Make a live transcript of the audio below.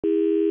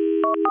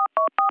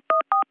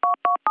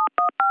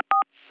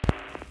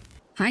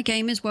Hi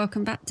gamers,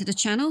 welcome back to the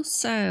channel.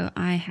 So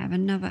I have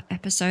another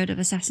episode of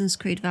Assassin's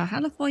Creed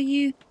Valhalla for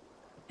you,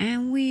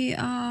 and we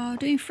are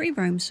doing free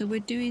roam. So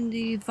we're doing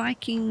the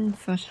Viking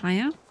for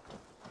hire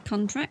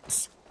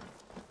contracts,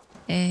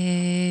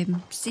 seeing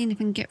if we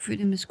can get through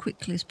them as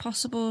quickly as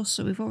possible.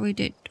 So we've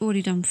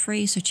already done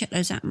 3, so check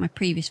those out in my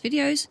previous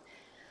videos,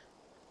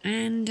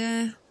 and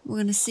we're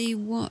going to see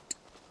what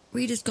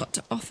Reda's got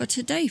to offer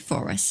today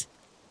for us.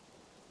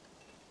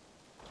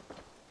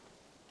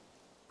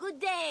 Good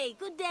day,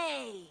 good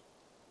day.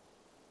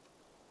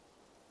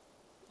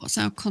 What's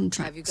our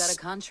contract? Have you got a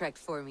contract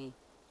for me?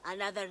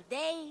 Another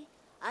day,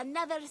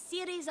 another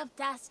series of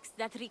tasks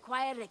that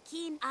require a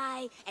keen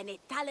eye and a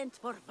talent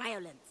for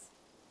violence.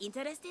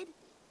 Interested?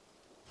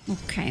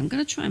 Okay, I'm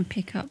going to try and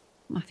pick up.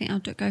 I think I'll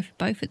go for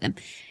both of them.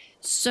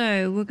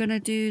 So we're going to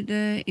do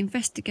the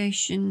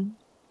investigation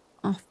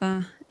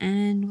offer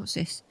and what's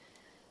this?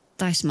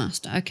 Dice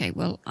Master. Okay,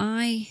 well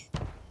A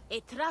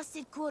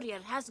trusted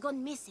courier has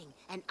gone missing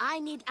and I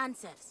need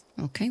answers.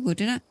 Okay, we'll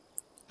do that.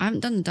 I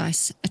haven't done the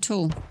dice at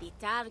all. The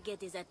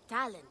target is a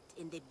talent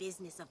in the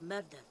business of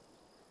murder.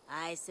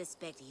 I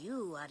suspect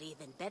you are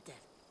even better.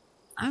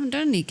 I haven't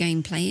done any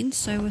game playing,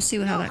 so we'll see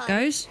how that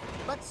goes.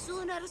 But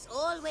sooner's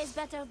always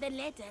better than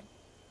later.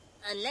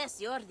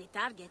 Unless you're the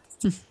target.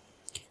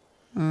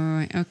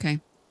 Alright, okay.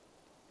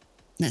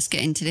 Let's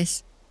get into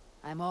this.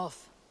 I'm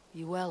off.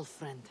 Be well,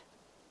 friend.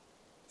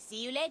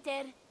 See you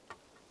later.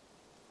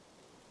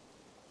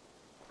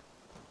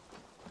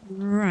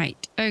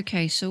 Right,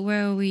 okay, so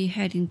where are we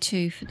heading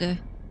to for the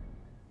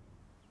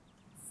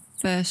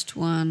first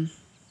one?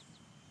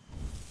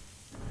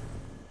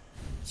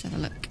 Let's have a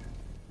look.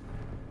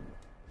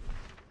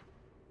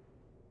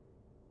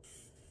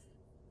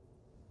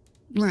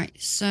 Right,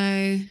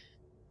 so,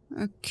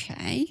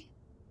 okay.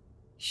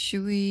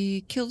 Should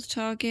we kill the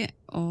target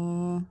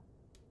or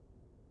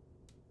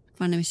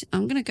find a miss?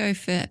 I'm going to go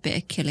for a bit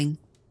of killing.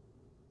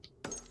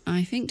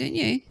 I think, don't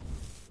you?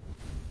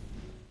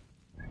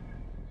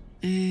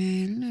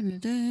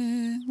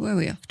 Where are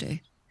we off to?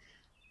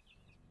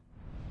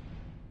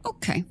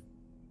 Okay.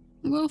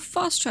 We'll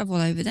fast travel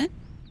over there.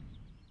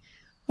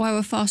 While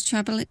we're fast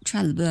traveling...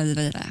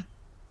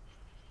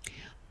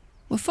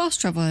 We'll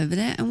fast travel over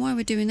there, and while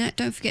we're doing that,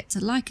 don't forget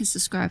to like and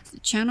subscribe to the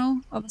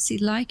channel. Obviously,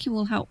 liking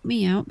will help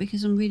me out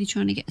because I'm really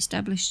trying to get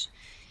established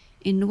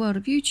in the world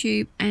of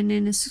YouTube, and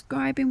then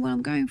subscribing, well,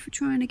 I'm going for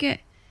trying to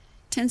get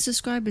 10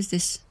 subscribers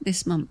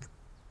this month.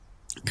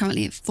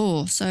 Currently at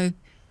 4, so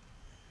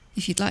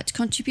if you'd like to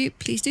contribute,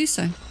 please do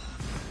so.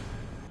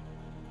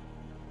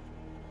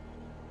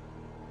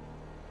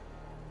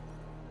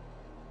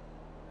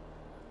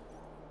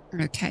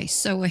 Okay,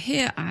 so we're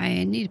here.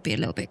 I need to be a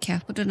little bit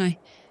careful, don't I?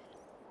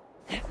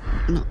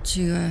 Not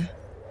to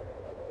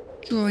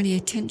draw any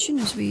attention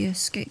as we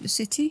escape the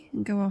city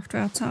and go after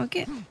our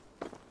target.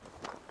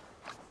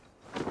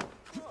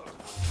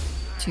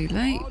 Too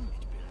late.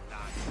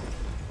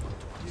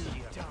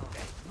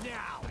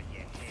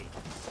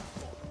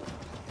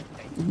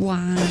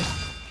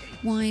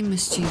 Why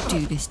must you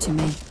do this to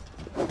me?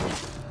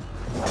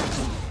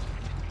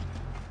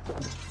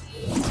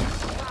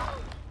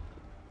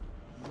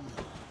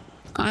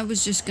 I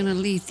was just going to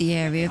leave the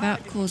area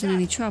without causing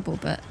any trouble,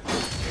 but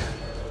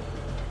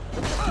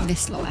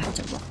this lot had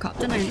to rock up,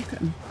 don't I? Look at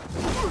them.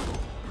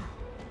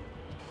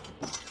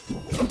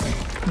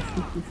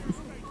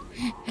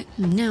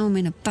 Now I'm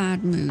in a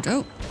bad mood.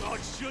 Oh.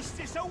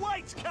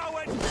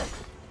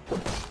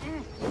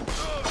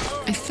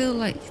 I feel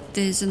like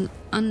there's an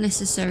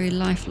unnecessary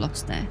life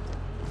loss there.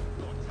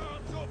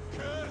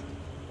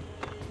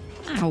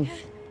 Ow.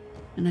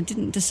 And I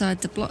didn't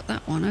decide to block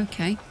that one,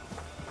 okay.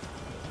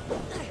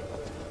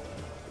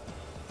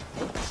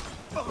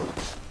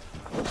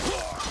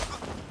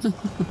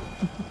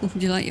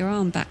 Would you like your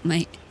arm back,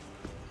 mate?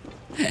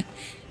 I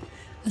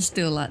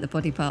still like the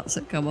body parts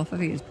that come off. I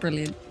think it's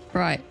brilliant.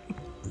 Right,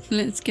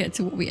 let's get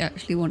to what we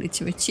actually wanted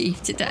to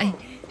achieve today.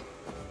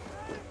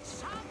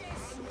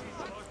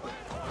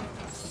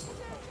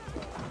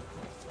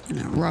 And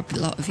I robbed a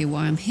lot of you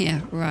while I'm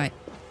here. Right.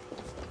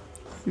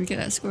 Can we get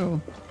that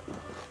squirrel?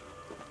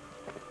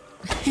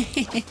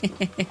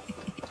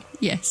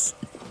 Yes.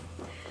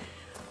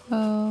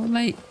 Oh,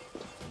 mate.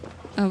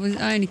 I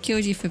only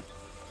killed you for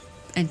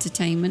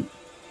entertainment.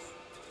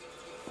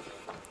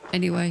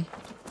 Anyway.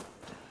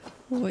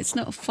 Oh, it's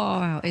not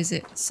far out, is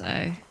it?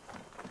 So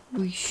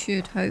we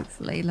should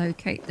hopefully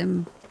locate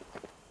them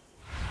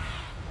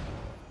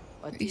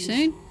pretty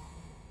soon.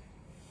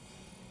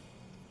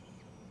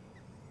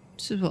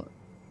 This is what?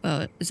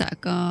 Well, is that a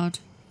guard?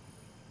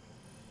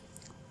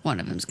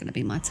 One of them's going to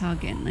be my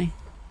target, isn't they?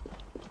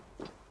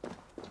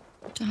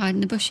 To hide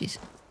in the bushes.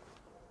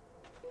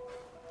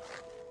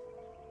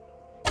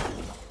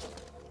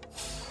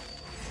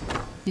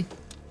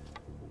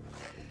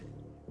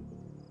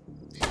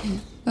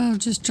 Oh,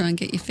 just try and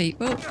get your feet.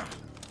 Whoa.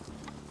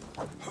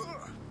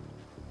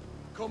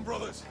 Come,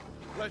 brothers.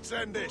 Let's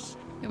end this.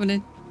 Come on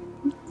in.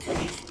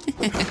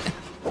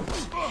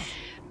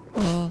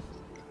 Oh,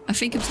 I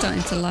think I'm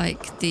starting to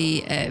like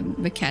the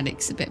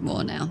mechanics a bit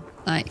more now.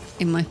 Like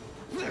in my,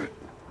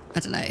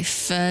 I don't know,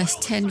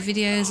 first 10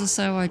 videos or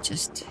so, I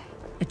just,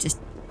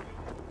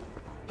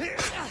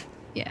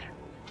 yeah.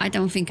 I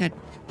don't think I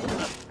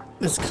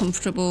was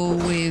comfortable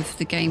with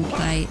the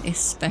gameplay,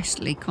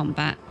 especially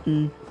combat,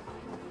 and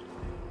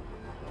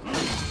I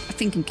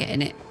think I'm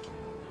getting it.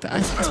 But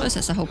I suppose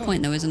that's the whole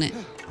point though, isn't it?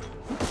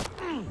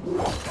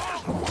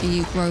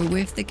 You grow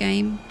with the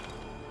game.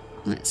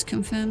 Let's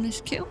confirm this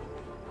kill.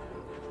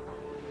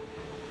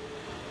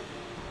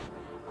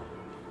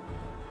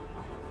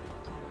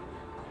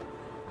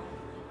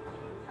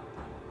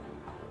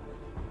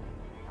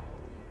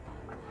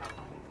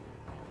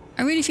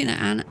 I really think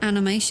that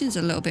animation's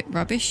a little bit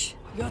rubbish.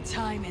 Your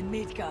time in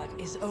Midgard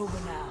is over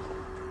now.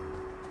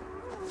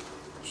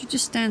 She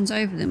just stands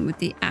over them with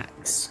the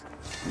axe.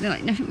 They're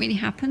like nothing really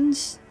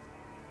happens.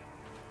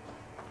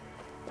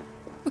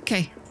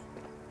 Okay.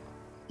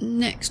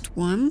 Next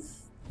one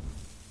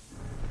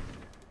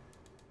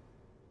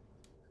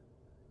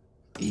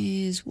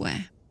is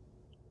where?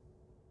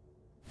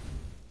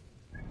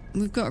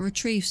 We've got to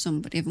retrieve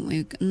somebody, haven't we?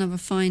 We've got another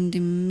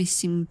finding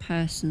missing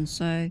person,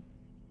 so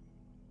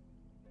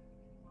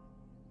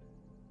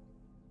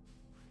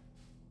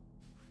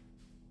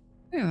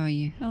where are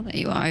you? Oh, there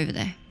you are, over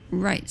there.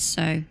 Right,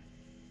 so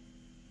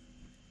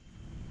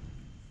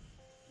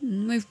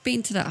we've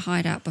been to that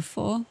hideout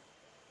before.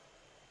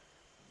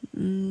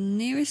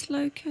 Nearest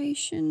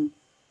location?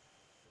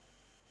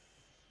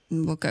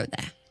 We'll go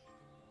there.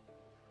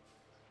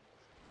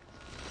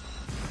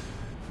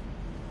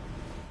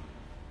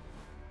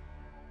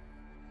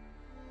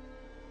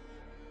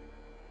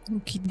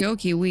 Okie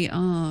dokie, we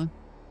are.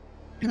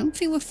 I don't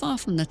think we're far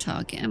from the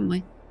target, am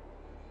we?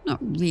 Not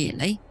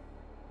really.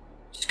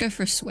 Just go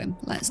for a swim.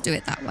 Let's do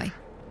it that way.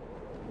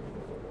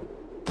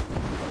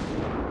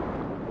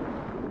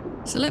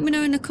 So let me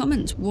know in the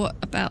comments, what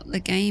about the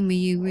game are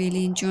you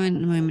really enjoying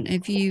at the moment?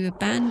 Have you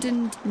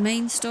abandoned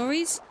main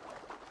stories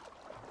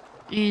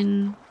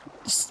in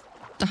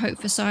the hope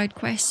for side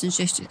quests and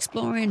just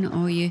exploring,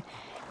 or are you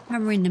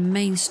hammering the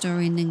main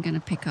story and then going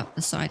to pick up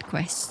the side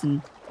quests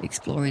and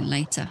exploring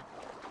later?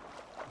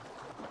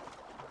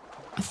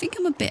 I think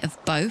I'm a bit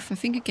of both. I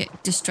think I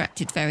get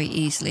distracted very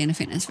easily, and I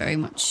think that's very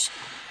much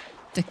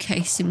the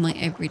case in my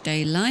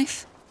everyday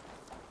life.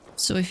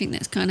 So I think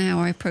that's kind of how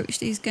I approach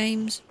these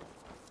games.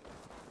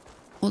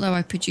 Although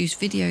I produce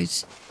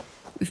videos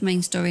with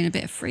main story and a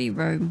bit of free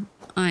roam,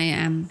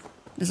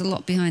 there's a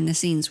lot behind the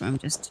scenes where I'm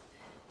just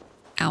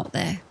out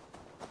there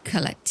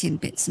collecting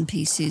bits and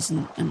pieces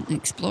and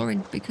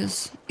exploring,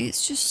 because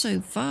it's just so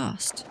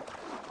vast.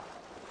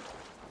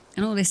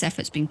 And all this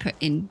effort's been put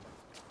in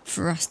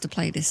for us to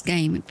play this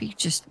game. It'd be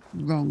just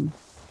wrong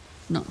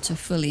not to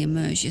fully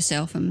immerse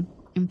yourself and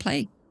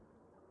play.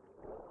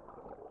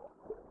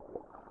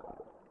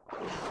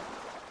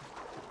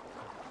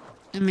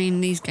 I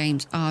mean, these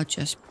games are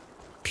just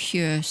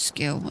pure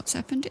skill. What's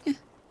happened here?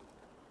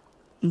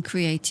 And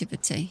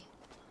creativity.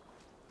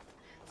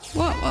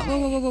 What?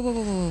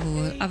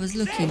 Whoa. I was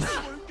looking.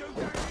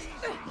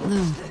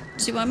 No.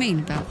 See what I mean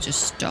about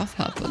just stuff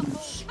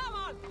happens?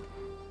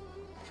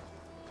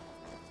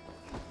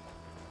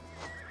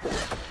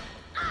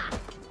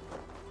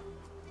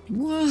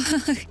 Whoa,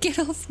 get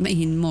off me,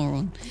 you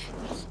moron.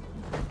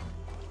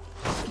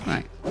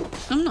 Right.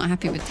 I'm not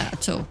happy with that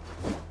at all.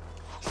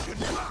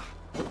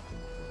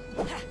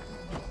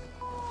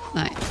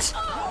 Right.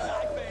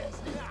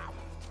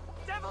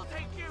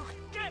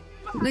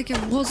 Like,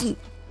 it wasn't...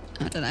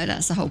 I don't know,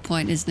 that's the whole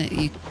point, isn't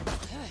it,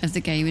 of the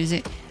game, is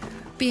it?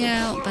 Be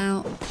out,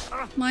 about,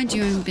 mind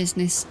your own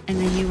business, and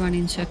then you run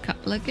into a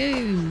couple of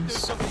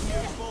goons.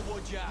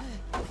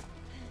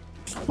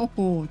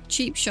 Oh,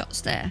 cheap shots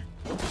there.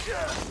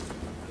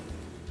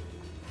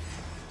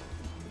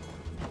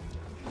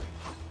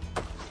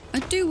 I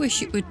do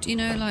wish it would, you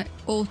know, like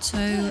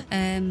auto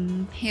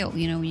heal,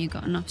 you know, when you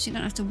got enough, so you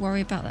don't have to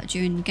worry about that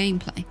during the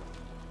gameplay.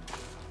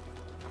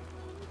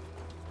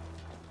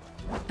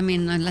 I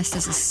mean, unless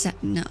there's a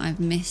setting that I've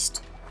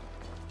missed.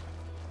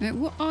 Right,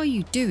 what are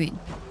you doing?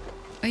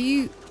 Are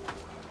you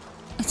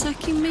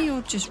attacking me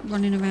or just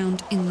running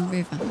around in the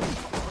river?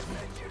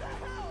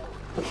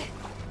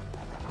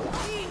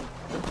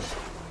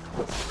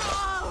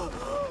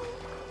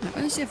 Right,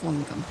 where's the other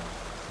one gone?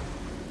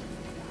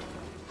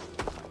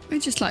 We're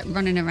just like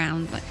running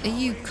around, like, are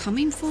you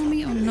coming for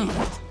me or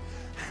not?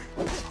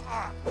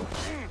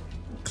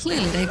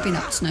 Clearly they've been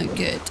up to no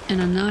good,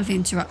 and I know I've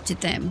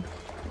interrupted them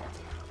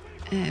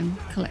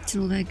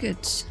collecting all their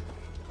goods.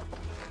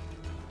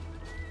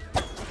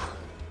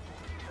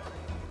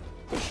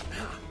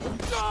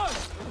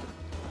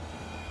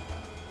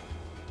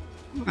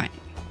 Right.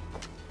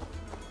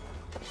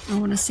 I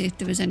want to see if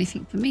there was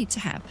anything for me to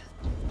have.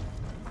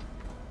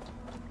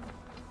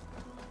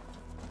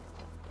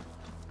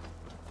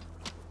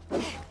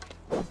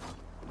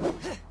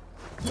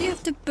 Do you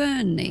have to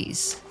burn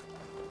these?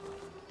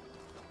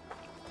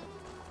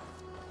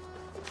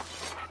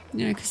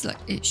 You know, because like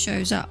it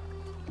shows up.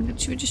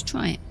 Should we just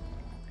try it?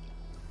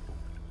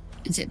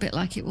 Is it a bit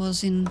like it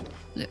was in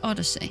the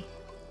Odyssey?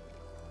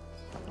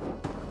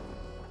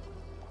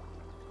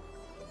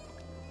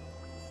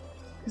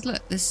 Because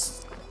look,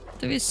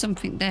 there is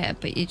something there,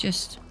 but you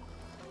just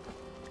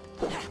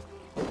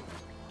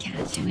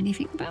can't do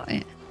anything about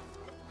it.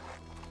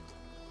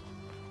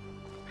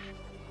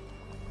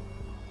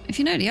 If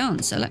you know the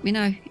answer, let me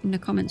know in the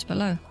comments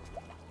below.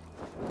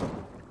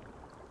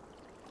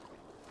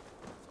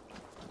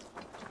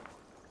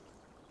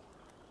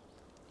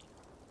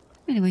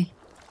 Anyway,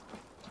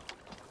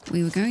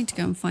 we were going to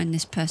go and find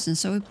this person.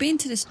 So we've been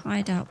to this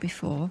hideout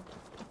before.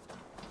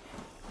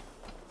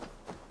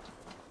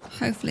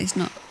 Hopefully it's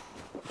not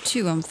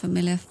too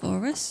unfamiliar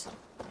for us.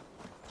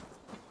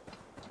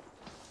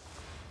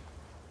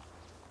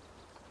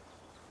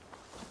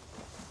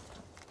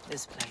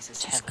 This place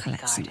is Just heavily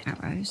collect some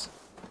guarded. arrows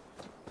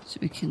so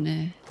we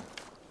can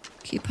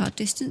keep our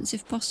distance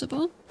if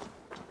possible.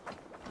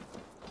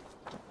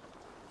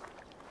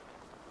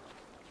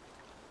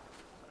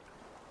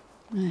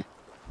 Right.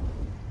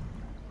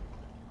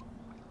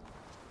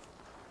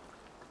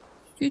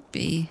 Should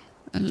be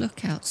a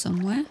lookout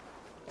somewhere.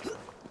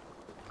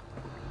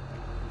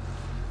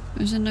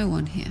 There's no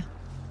one here.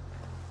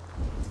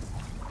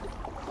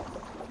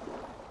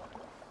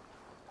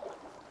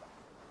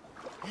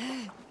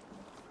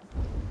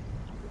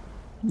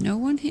 No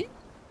one here?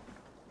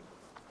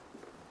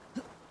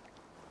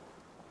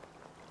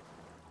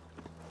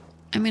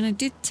 I mean, I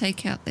did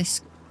take out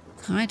this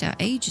hideout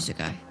ages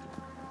ago.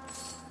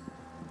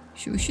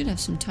 We should have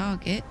some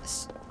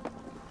targets.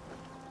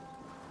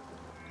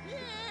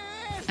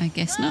 I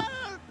guess not.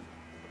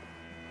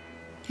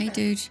 Hey,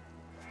 dude.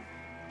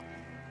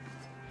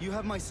 You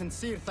have my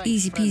sincere thanks,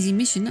 Easy friend. peasy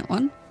mission, that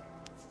one.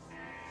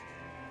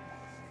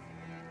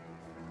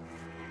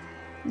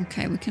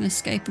 Okay, we can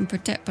escape and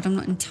protect, but I'm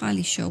not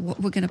entirely sure what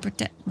we're going to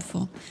protect them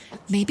for.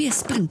 Maybe a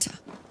splinter.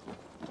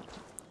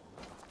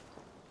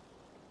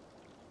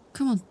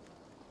 Come on.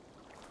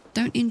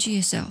 Don't injure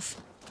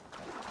yourself.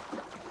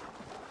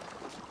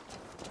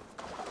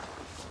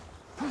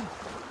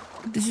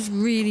 This is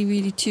really,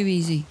 really too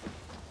easy.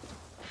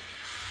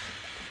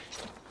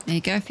 There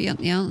you go. If you want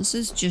the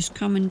answers, just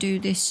come and do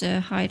this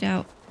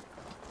hideout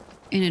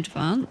in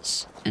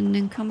advance and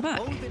then come back.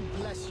 Odin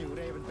bless you,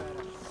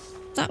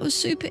 Ravenbearer. That was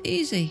super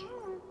easy.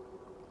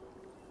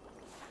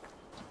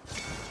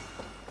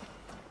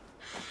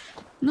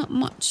 Not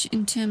much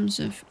in terms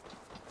of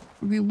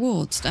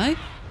rewards, though. Have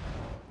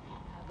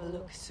a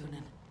look,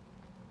 Sunan.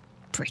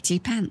 Pretty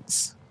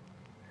pants.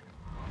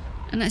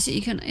 And that's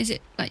it. Is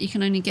it like you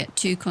can only get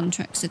 2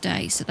 contracts a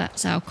day? So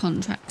that's our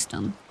contracts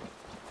done.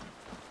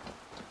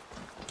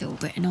 A little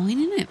bit annoying,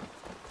 isn't it?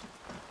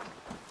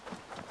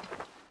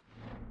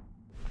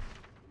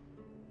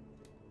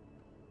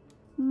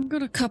 I've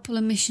got a couple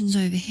of missions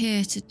over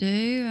here to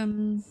do.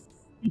 I'm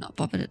not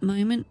bothered at the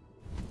moment.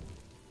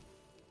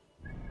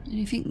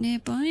 Anything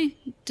nearby?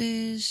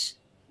 There's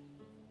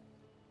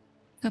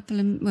a couple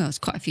of, well, it's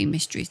quite a few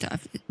mysteries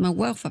that my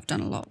wealth I've done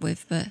a lot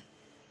with, but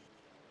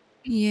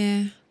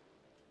yeah.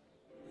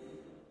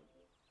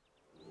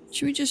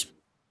 Should we just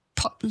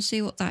pop and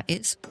see what that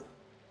is?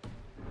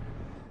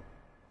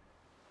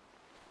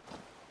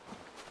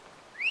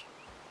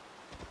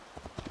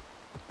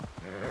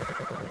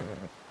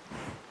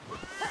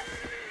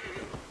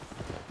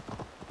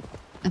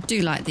 I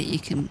do like that you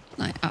can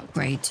like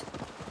upgrade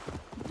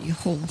your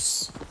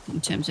horse in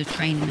terms of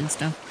training and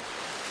stuff.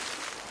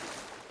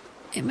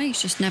 It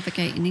makes just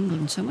navigating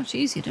England so much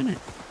easier, doesn't it?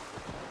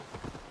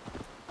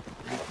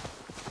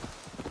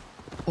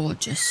 Or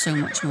just so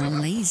much more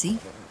lazy.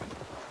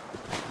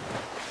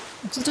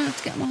 I just don't have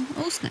to get my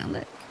horse now,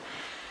 look.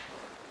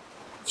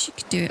 She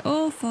could do it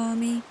all for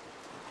me.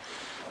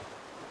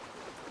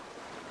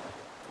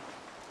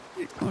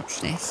 Watch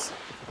this.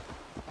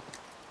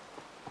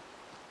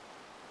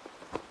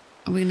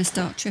 Are we going to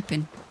start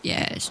tripping?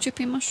 Yeah, it's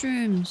tripping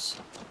mushrooms.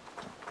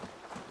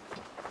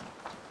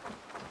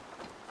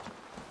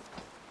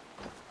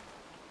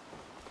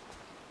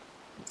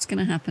 What's going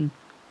to happen?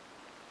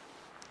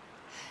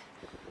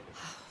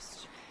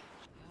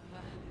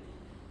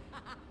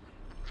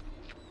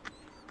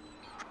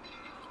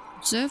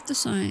 Observe the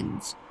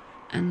signs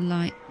and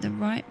light the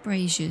right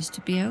braziers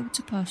to be able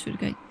to pass through the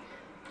gate.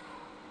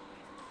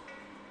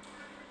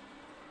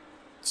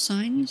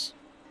 Signs?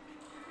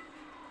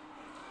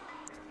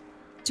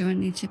 Do I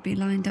need to be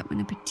lined up in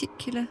a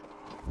particular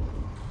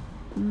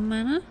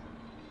manner?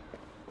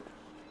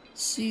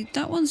 See,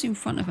 that one's in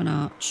front of an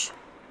arch.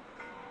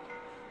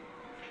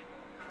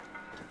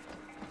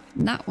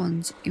 That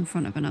one's in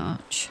front of an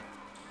arch.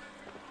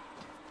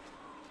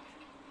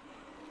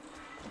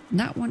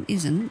 That one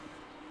isn't.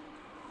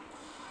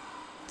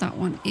 That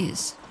one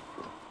is.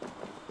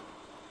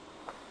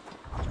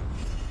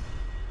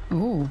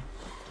 Oh.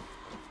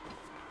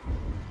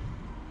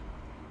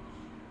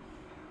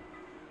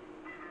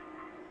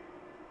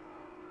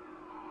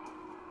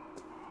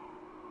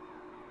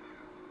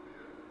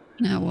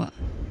 Now what?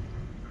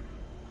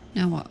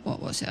 Now what?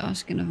 What was it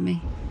asking of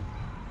me?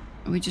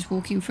 Are we just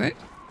walking through?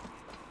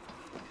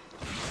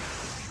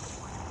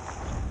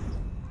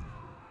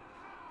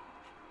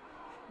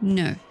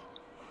 No.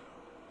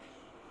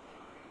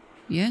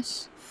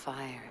 Yes?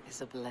 Fire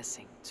is a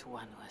blessing to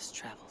one who has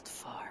traveled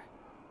far.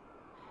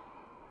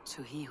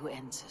 To he who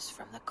enters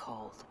from the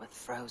cold with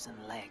frozen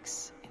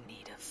legs in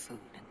need of food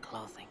and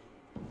clothing.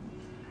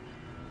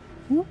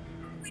 What?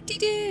 We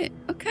did it!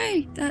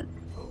 Okay,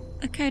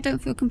 okay, I don't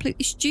feel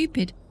completely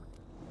stupid.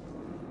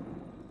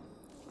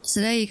 So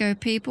there you go,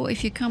 people.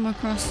 If you come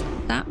across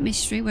that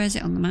mystery, where's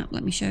it on the map?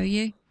 Let me show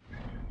you.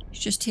 It's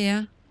just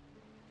here.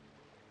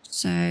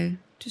 So,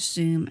 just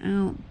zoom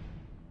out.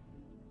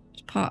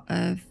 It's part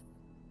of...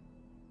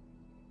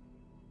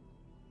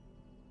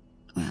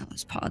 Well,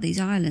 it's part of these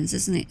islands,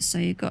 isn't it? So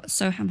you've got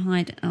Soham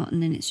Hideout,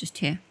 and then it's just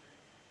here.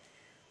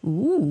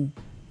 Ooh.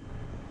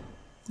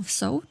 I've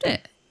solved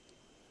it.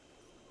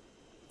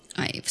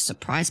 I've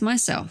surprised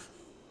myself.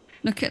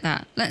 Look at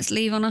that. Let's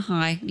leave on a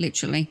high,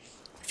 literally.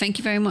 Thank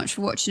you very much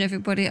for watching,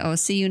 everybody. I'll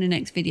see you in the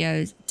next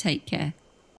videos. Take care.